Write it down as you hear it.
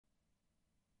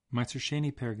Maaser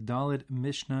Sheini Perek Daled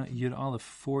Mishnah Yud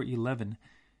Aleph 4:11.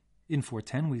 In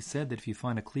 4:10 we said that if you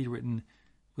find a kli written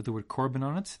with the word korban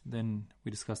on it, then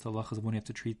we discussed the halachas of when you have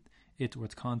to treat it or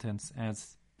its contents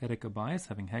as bedek abayis,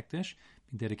 having hekdesh,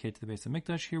 being dedicated to the base of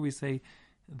mikdash. Here we say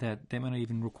that they might not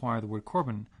even require the word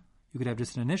korban. You could have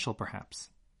just an initial, perhaps.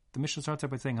 The Mishnah starts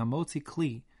out by saying hamotzi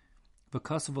kli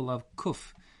v'kasav alav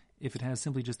kuf. If it has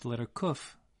simply just the letter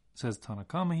kuf, says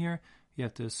Tanakama here, you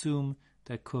have to assume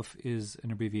that kuf is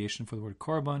an abbreviation for the word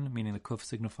korban, meaning the kuf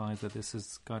signifies that this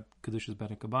has got kedushas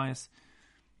bedek abayis.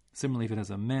 Similarly, if it has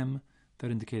a mem, that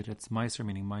indicates it's Maaser,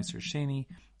 meaning Maaser Sheini.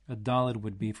 A dalid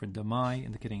would be for damai,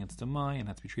 indicating it's damai, and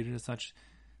has to be treated as such.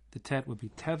 The tet would be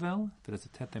tevel. If it is a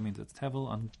tet, that means it's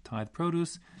tevel, untied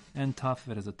produce. And taf, if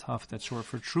it is a taf, that's short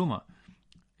for truma.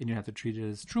 And you have to treat it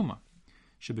as truma.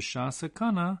 Shebishasa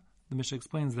kana, the Mishnah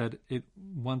explains that it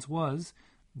once was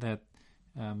that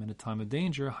in a time of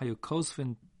danger, hayu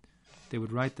kosfin, they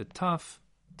would write the taf,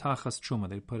 tachas truma.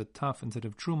 They'd put a taf instead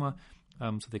of truma,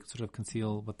 so they could sort of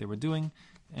conceal what they were doing.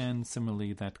 And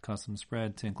similarly, that custom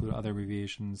spread to include other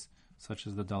abbreviations, such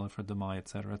as the dalet for damai,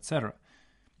 etc., etc.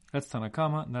 That's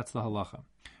Tanakama, and that's the halacha.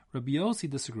 Rabbi Yossi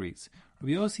disagrees.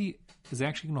 Rabbi Yossi is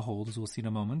actually going to hold, as we'll see in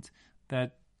a moment,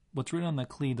 that what's written on the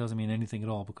kli doesn't mean anything at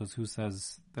all, because who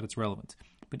says that it's relevant?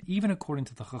 But even according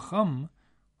to the Chacham,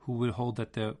 who would hold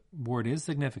that the word is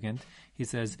significant, he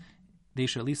says they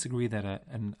should at least agree that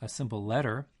a simple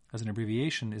letter, as an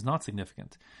abbreviation, is not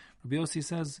significant. Rabbi Yossi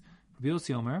says, Rabbi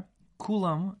Yossi Omer,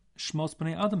 Kulam shmos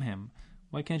b'nei adam him.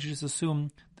 Why can't you just assume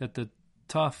that the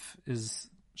taf is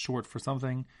short for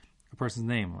something, a person's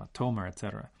name, a tomer,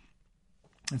 etc.,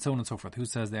 and so on and so forth? Who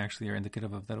says they actually are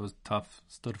indicative of that it was tough,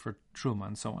 stood for truma,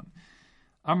 and so on?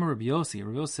 Amar Rabbi Yossi.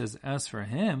 Rabbi Yossi says, as for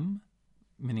him,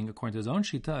 meaning according to his own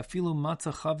shita, afilu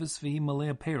matzah chavis v'hi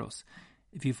malei peros.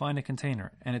 If you find a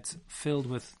container and it's filled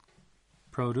with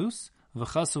produce,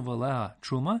 v'chasu v'aleha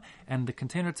truma, and the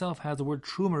container itself has the word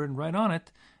truma written right on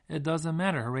it, it doesn't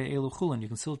matter. Hooray, elu chulin. You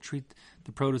can still treat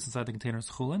the produce inside the container as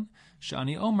chulin.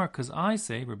 Shani Omar, because I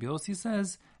say, Rabbi Yossi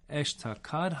says,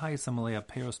 Eshtakad ha'yisamalea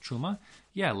peros truma.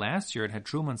 Yeah, last year it had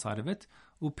truma inside of it.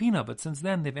 Upina, but since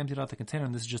then they've emptied out the container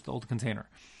and this is just the old container.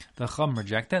 The Chum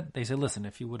reject that. They say, listen,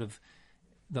 if you would have,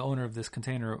 the owner of this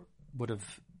container would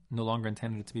have no longer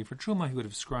intended it to be for truma, he would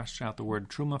have scratched out the word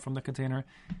truma from the container.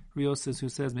 Rios says, who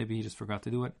says maybe he just forgot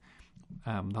to do it.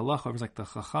 The halacha is like the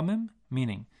chachamim,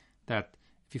 meaning that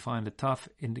if you find a taf,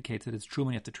 indicates that it's truma,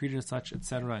 you have to treat it as such,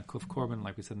 etc., and kuf korban,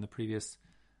 like we said in the previous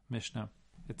Mishnah,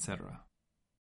 etc.